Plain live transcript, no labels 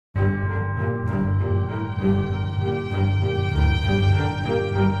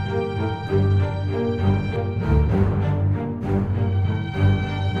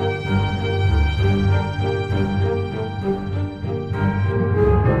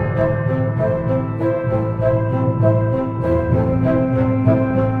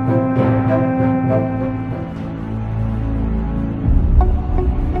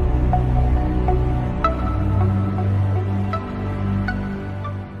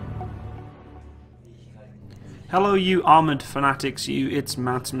Hello you armoured fanatics, it's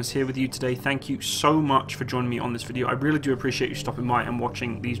Matsimus here with you today. Thank you so much for joining me on this video. I really do appreciate you stopping by and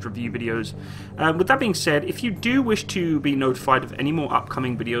watching these review videos. With that being said, if you do wish to be notified of any more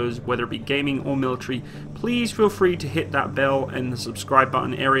upcoming videos, whether it be gaming or military, please feel free to hit that bell and the subscribe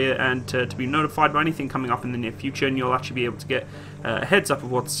button area and to be notified by anything coming up in the near future, and you'll actually be able to get a heads up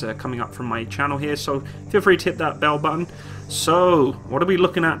of what's coming up from my channel here, so feel free to hit that bell button. So, what are we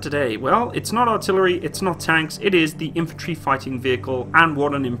looking at today? Well, it's not artillery, it's not tanks, it is the infantry fighting vehicle, and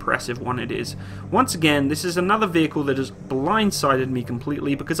what an impressive one it is. Once again, this is another vehicle that has blindsided me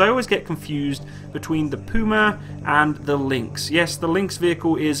completely because I always get confused between the Puma and the Lynx. Yes, the Lynx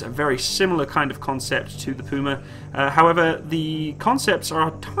vehicle is a very similar kind of concept to the Puma, however, the concepts are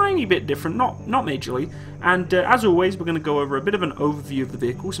a tiny bit different, not majorly. And as always, we're going to go over a bit of an overview of the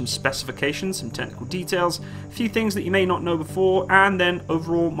vehicle, some specifications, some technical details, a few things that you may not know before, and then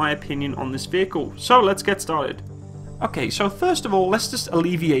overall my opinion on this vehicle. So let's get started. Okay, so first of all, let's just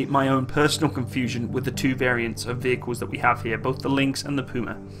alleviate my own personal confusion with the two variants of vehicles that we have here, both the Lynx and the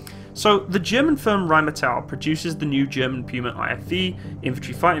Puma. So, the German firm Rheinmetall produces the new German Puma IFV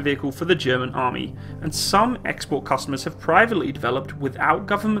infantry fighting vehicle for the German army, and some export customers have privately developed, without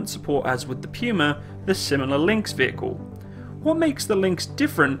government support as with the Puma, the similar Lynx vehicle. What makes the Lynx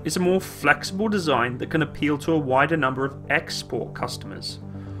different is a more flexible design that can appeal to a wider number of export customers.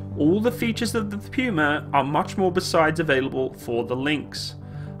 All the features of the Puma are much more besides available for the Lynx.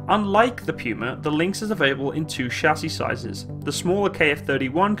 Unlike the Puma, the Lynx is available in two chassis sizes. The smaller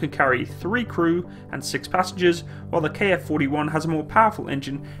KF31 can carry 3 crew and 6 passengers, while the KF41 has a more powerful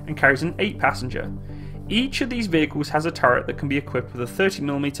engine and carries an 8 passenger. Each of these vehicles has a turret that can be equipped with a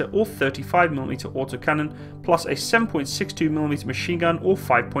 30mm or 35mm autocannon, plus a 7.62mm machine gun or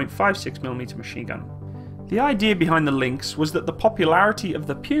 5.56mm machine gun. The idea behind the Lynx was that the popularity of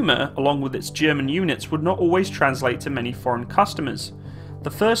the Puma, along with its German units, would not always translate to many foreign customers. The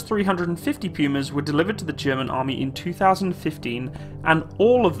first 350 Pumas were delivered to the German army in 2015, and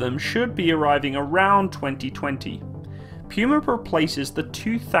all of them should be arriving around 2020. Puma replaces the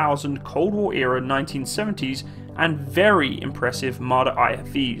 2000 Cold War era 1970s and very impressive Marder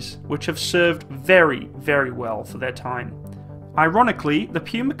IFVs, which have served very well for their time. Ironically, the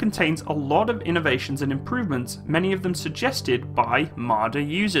Puma contains a lot of innovations and improvements, many of them suggested by Marder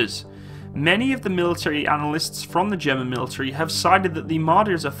users. Many of the military analysts from the German military have cited that the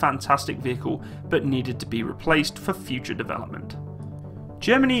Marder is a fantastic vehicle but needed to be replaced for future development.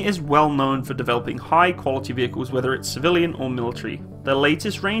 Germany is well known for developing high quality vehicles, whether it's civilian or military. The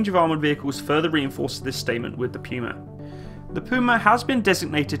latest range of armoured vehicles further reinforces this statement with the Puma. The Puma has been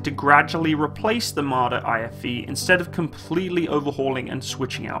designated to gradually replace the Marder IFV instead of completely overhauling and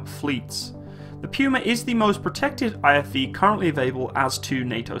switching out fleets. The Puma is the most protected IFV currently available as to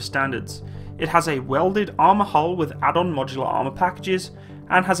NATO standards. It has a welded armour hull with add-on modular armour packages,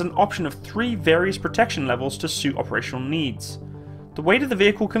 and has an option of 3 various protection levels to suit operational needs. The weight of the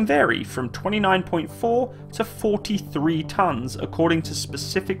vehicle can vary from 29.4 to 43 tons according to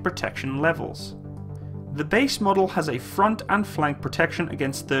specific protection levels. The base model has a front and flank protection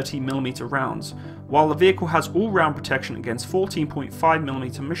against 30mm rounds, while the vehicle has all-round protection against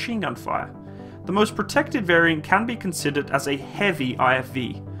 14.5mm machine gun fire. The most protected variant can be considered as a heavy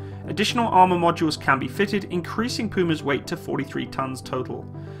IFV. Additional armour modules can be fitted, increasing Puma's weight to 43 tons total.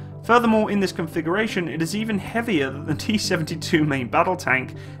 Furthermore, in this configuration, it is even heavier than the T-72 main battle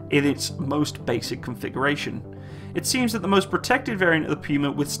tank in its most basic configuration. It seems that the most protected variant of the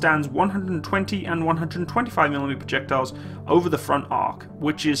Puma withstands 120 and 125mm projectiles over the front arc,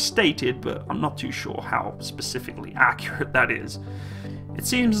 which is stated, but I'm not too sure how specifically accurate that is. It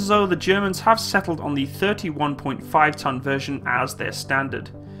seems as though the Germans have settled on the 31.5 ton version as their standard.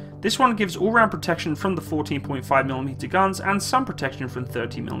 This one gives all-round protection from the 14.5mm guns and some protection from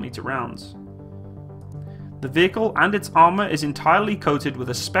 30mm rounds. The vehicle and its armour is entirely coated with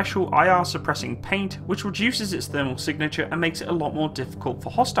a special IR suppressing paint which reduces its thermal signature and makes it a lot more difficult for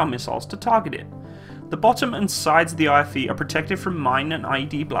hostile missiles to target it. The bottom and sides of the IFV are protected from mine and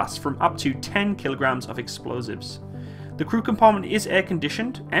IED blasts from up to 10 kilograms of explosives. The crew compartment is air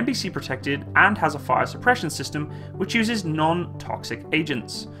conditioned, NBC protected, and has a fire suppression system which uses non-toxic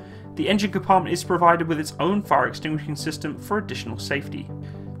agents. The The engine compartment is provided with its own fire extinguishing system for additional safety.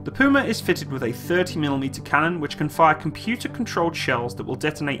 The Puma is fitted with a 30mm cannon which can fire computer-controlled shells that will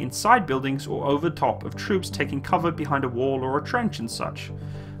detonate inside buildings or over top of troops taking cover behind a wall or a trench and such.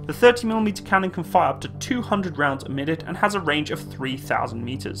 The 30mm cannon can fire up to 200 rounds a minute and has a range of 3,000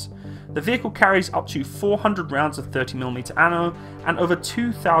 meters. The vehicle carries up to 400 rounds of 30mm ammo and over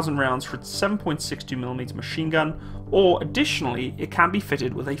 2,000 rounds for its 7.62mm machine gun, or additionally it can be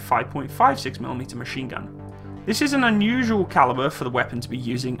fitted with a 5.56mm machine gun. This is an unusual caliber for the weapon to be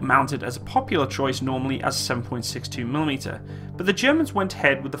using, mounted as a popular choice normally as 7.62mm, but the Germans went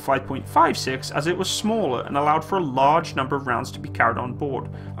ahead with the 5.56 as it was smaller and allowed for a large number of rounds to be carried on board,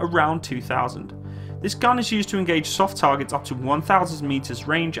 around 2,000. This gun is used to engage soft targets up to 1,000 meters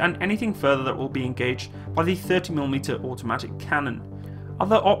range and anything further that will be engaged by the 30mm automatic cannon.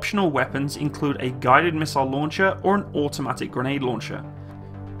 Other optional weapons include a guided missile launcher or an automatic grenade launcher.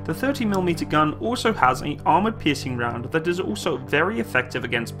 The 30mm gun also has an armoured piercing round that is also very effective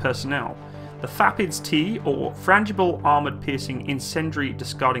against personnel, the FAPIDS-T or Frangible Armoured Piercing Incendiary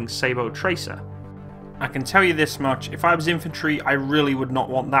Discarding Sabot Tracer. I can tell you this much, if I was infantry I really would not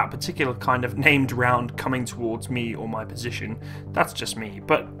want that particular kind of named round coming towards me or my position. That's just me,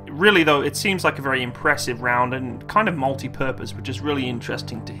 but really though it seems like a very impressive round and kind of multi-purpose, which is really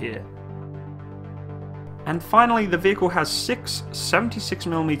interesting to hear. And finally, the vehicle has 6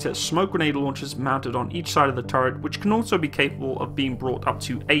 76mm smoke grenade launchers mounted on each side of the turret, which can also be capable of being brought up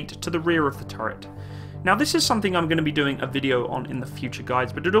to 8 to the rear of the turret. Now this is something I'm going to be doing a video on in the future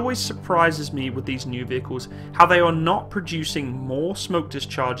guides, but it always surprises me with these new vehicles how they are not producing more smoke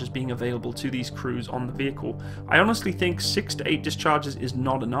discharges being available to these crews on the vehicle. I honestly think 6 to 8 discharges is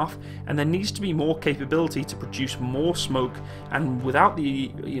not enough, and there needs to be more capability to produce more smoke, and without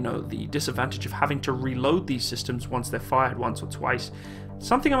the the disadvantage of having to reload these systems once they're fired once or twice.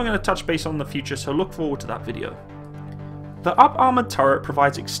 Something I'm going to touch base on in the future, so look forward to that video. The up-armoured turret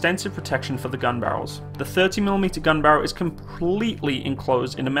provides extensive protection for the gun barrels. The 30mm gun barrel is completely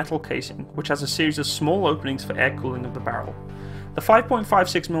enclosed in a metal casing, which has a series of small openings for air cooling of the barrel. The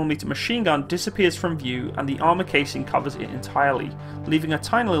 5.56mm machine gun disappears from view and the armour casing covers it entirely, leaving a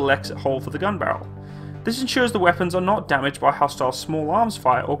tiny little exit hole for the gun barrel. This ensures the weapons are not damaged by hostile small arms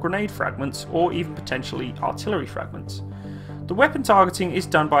fire or grenade fragments, or even potentially artillery fragments. The weapon targeting is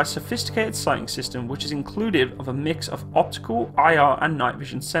done by a sophisticated sighting system which is inclusive of a mix of optical, IR and night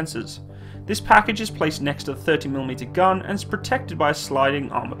vision sensors. This package is placed next to the 30mm gun and is protected by a sliding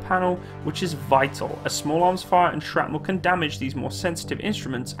armour panel, which is vital as small arms fire and shrapnel can damage these more sensitive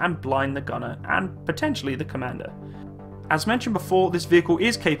instruments and blind the gunner and potentially the commander. As mentioned before, this vehicle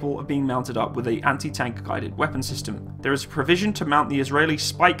is capable of being mounted up with an anti-tank guided weapon system. There is a provision to mount the Israeli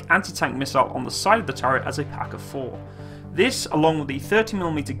Spike anti-tank missile on the side of the turret as a pack of 4. This, along with the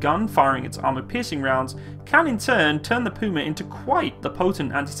 30mm gun firing its armoured piercing rounds, can in turn turn the Puma into quite the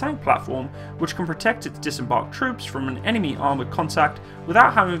potent anti-tank platform, which can protect its disembarked troops from an enemy armoured contact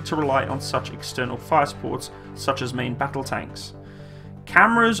without having to rely on such external fire supports, such as main battle tanks.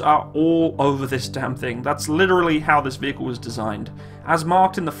 Cameras are all over this damn thing. That's literally how this vehicle was designed. As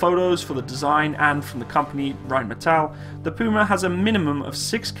marked in the photos for the design and from the company Rheinmetall, the Puma has a minimum of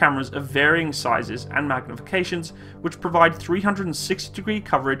 6 cameras of varying sizes and magnifications, which provide 360-degree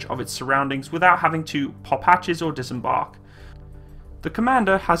coverage of its surroundings without having to pop hatches or disembark. The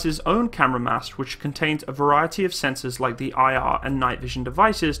commander has his own camera mast, which contains a variety of sensors like the IR and night vision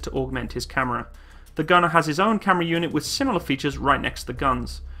devices to augment his camera. The gunner has his own camera unit with similar features right next to the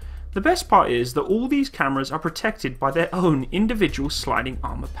guns. The best part is that all these cameras are protected by their own individual sliding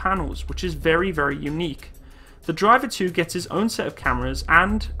armour panels, which is very unique. The driver too gets his own set of cameras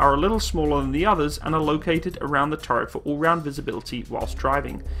and are a little smaller than the others and are located around the turret for all-round visibility whilst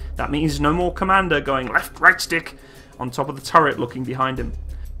driving. That means no more commander going left, right stick on top of the turret looking behind him.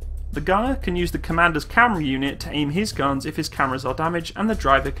 The gunner can use the commander's camera unit to aim his guns if his cameras are damaged, and the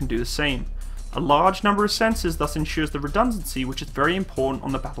driver can do the same. A large number of sensors thus ensures the redundancy, which is very important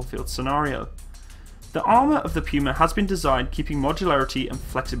on the battlefield scenario. The armour of the Puma has been designed keeping modularity and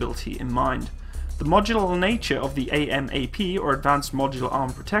flexibility in mind. The modular nature of the AMAP, or Advanced Modular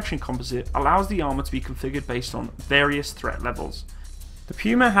Armor Protection Composite, allows the armour to be configured based on various threat levels. The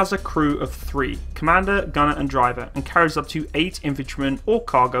Puma has a crew of 3, commander, gunner and driver, and carries up to 8 infantrymen or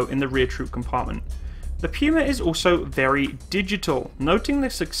cargo in the rear troop compartment. The Puma is also very digital. Noting the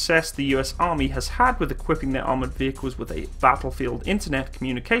success the US Army has had with equipping their armoured vehicles with a battlefield internet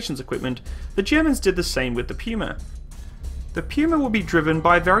communications equipment, the Germans did the same with the Puma. The Puma will be driven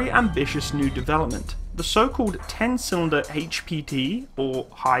by a very ambitious new development. The so-called 10-cylinder HPT, or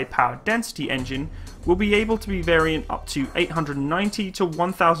High Power Density engine, will be able to be variant up to 890 to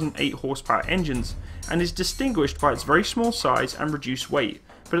 1008 horsepower engines, and is distinguished by its very small size and reduced weight,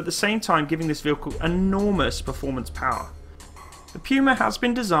 but at the same time giving this vehicle enormous performance power. The Puma has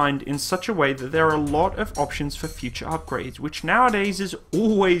been designed in such a way that there are a lot of options for future upgrades, which nowadays is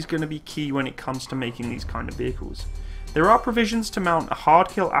always going to be key when it comes to making these kind of vehicles. There are provisions to mount a hard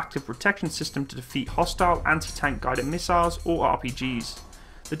kill active protection system to defeat hostile anti-tank guided missiles or RPGs.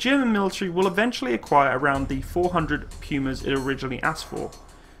 The German military will eventually acquire around the 400 Pumas it originally asked for.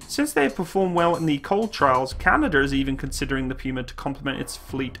 Since they have performed well in the cold trials, Canada is even considering the Puma to complement its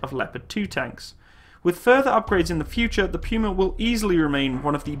fleet of Leopard 2 tanks. With further upgrades in the future, the Puma will easily remain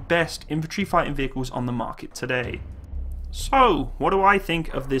one of the best infantry fighting vehicles on the market today. So, what do I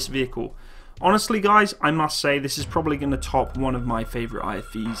think of this vehicle? Honestly guys, I must say this is probably going to top one of my favourite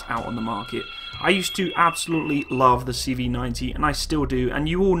IFVs out on the market. I used to absolutely love the CV90 and I still do, and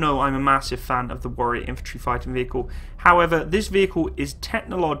you all know I'm a massive fan of the Warrior infantry fighting vehicle. However, this vehicle is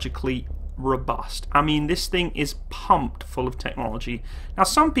technologically robust. I mean, this thing is pumped full of technology. Now,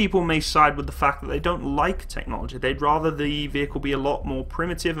 some people may side with the fact that they don't like technology. They'd rather the vehicle be a lot more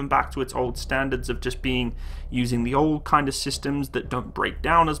primitive and back to its old standards of just using the old kind of systems that don't break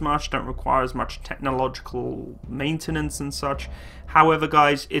down as much, don't require as much technological maintenance and such. However,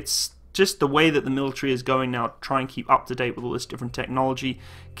 guys, it's just the way that the military is going now to try and keep up to date with all this different technology,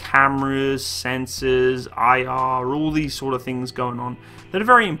 cameras, sensors, IR, all these sort of things going on that are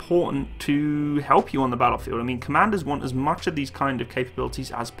very important to help you on the battlefield. I mean, commanders want as much of these kind of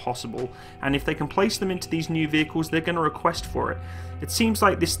capabilities as possible, and if they can place them into these new vehicles, they're going to request for it. It seems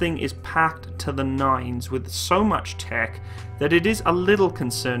like this thing is packed to the nines with so much tech that it is a little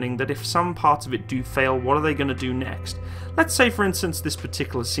concerning that if some parts of it do fail, what are they going to do next? Let's say, for instance, this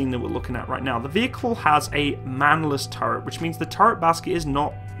particular scene that we're looking at right now. The vehicle has a manless turret, which means the turret basket is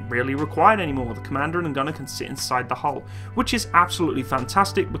not really required anymore. The commander and the gunner can sit inside the hull, which is absolutely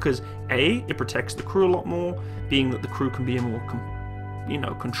fantastic because A, it protects the crew a lot more, being that the crew can be a more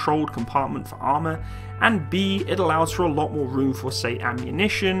controlled compartment for armor, and B, it allows for a lot more room for, say,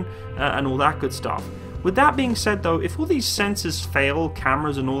 ammunition and all that good stuff. With that being said though, if all these sensors fail,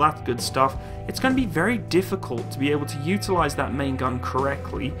 cameras and all that good stuff, it's going to be very difficult to be able to utilize that main gun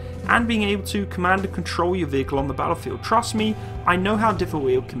correctly and being able to command and control your vehicle on the battlefield. Trust me, I know how difficult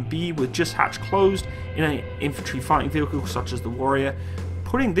it can be with just hatch closed in an infantry fighting vehicle such as the Warrior.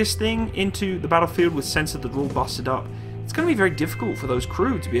 Putting this thing into the battlefield with sensors that are all busted up, it's going to be very difficult for those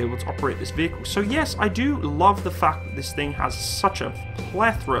crew to be able to operate this vehicle. So yes, I do love the fact that this thing has such a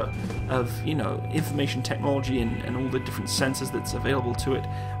plethora of, information technology and all the different sensors that's available to it.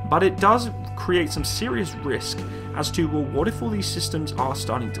 But it does create some serious risk as to, well, what if all these systems are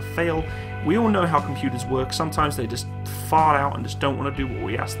starting to fail? We all know how computers work. Sometimes they just fart out and just don't want to do what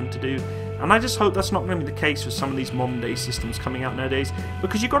we ask them to do. And I just hope that's not going to be the case with some of these modern day systems coming out nowadays,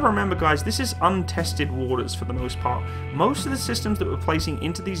 because you've got to remember, guys, this is untested waters for the most part. Most of the systems that we're placing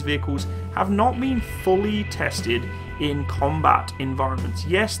into these vehicles have not been fully tested in combat environments.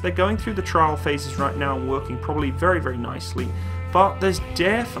 Yes, they're going through the trial phases right now and working probably very, very nicely, but there's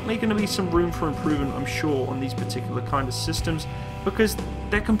definitely going to be some room for improvement, I'm sure, on these particular kind of systems, because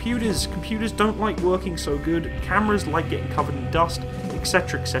they're computers. Computers don't like working so good, cameras like getting covered in dust,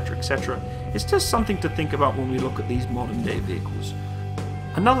 etc, etc, etc. It's just something to think about when we look at these modern day vehicles.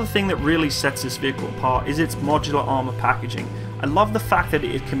 Another thing that really sets this vehicle apart is its modular armor packaging. I love the fact that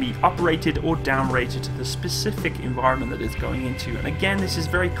it can be uprated or downrated to the specific environment that it's going into, and again, this is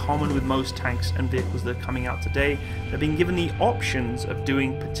very common with most tanks and vehicles that are coming out today. They're being given the options of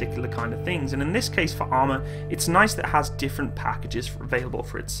doing particular kind of things, and in this case for armor, it's nice that it has different packages available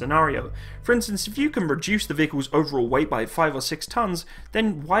for its scenario. For instance, if you can reduce the vehicle's overall weight by 5 or 6 tons,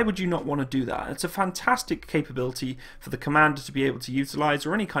 then why would you not want to do that? It's a fantastic capability for the commander to be able to utilize,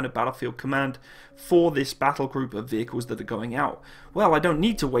 or any kind of battlefield command, for this battle group of vehicles that are going out. Well, I don't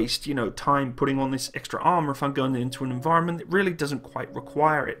need to waste, time putting on this extra armor if I'm going into an environment that really doesn't quite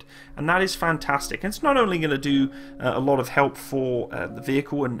require it. And that is fantastic. And it's not only going to do a lot of help for the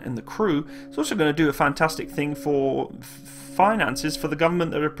vehicle and the crew, it's also going to do a fantastic thing for finances for the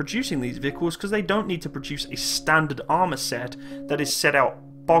government that are producing these vehicles, because they don't need to produce a standard armor set that is set out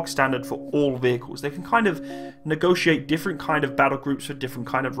bog standard for all vehicles. They can kind of negotiate different kind of battle groups for different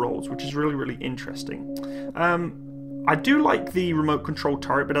kind of roles, which is really, really interesting. I do like the remote control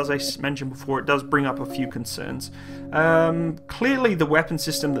turret, but as I mentioned before, it does bring up a few concerns. Clearly the weapon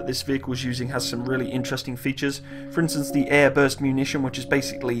system that this vehicle is using has some really interesting features. For instance, the air burst munition, which is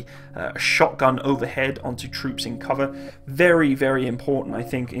basically a shotgun overhead onto troops in cover. Very, very important, I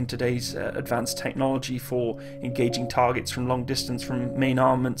think, in today's advanced technology for engaging targets from long distance from main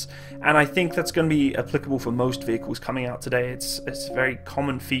armaments, and I think that's going to be applicable for most vehicles coming out today. It's a very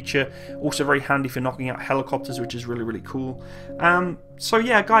common feature, also very handy for knocking out helicopters, which is really cool. So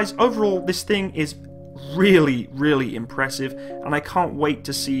yeah, guys, overall this thing is really impressive, and I can't wait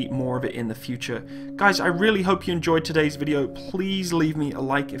to see more of it in the future. Guys, I really hope you enjoyed today's video. Please leave me a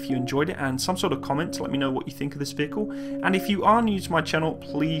like if you enjoyed it, and some sort of comment to let me know what you think of this vehicle. And if you are new to my channel,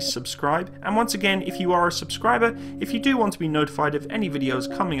 please subscribe. And once again, if you are a subscriber, if you do want to be notified of any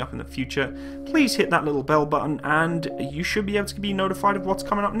videos coming up in the future, please hit that little bell button and you should be able to be notified of what's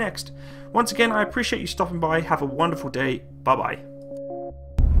coming up next. Once again, I appreciate you stopping by. Have a wonderful day. Bye bye.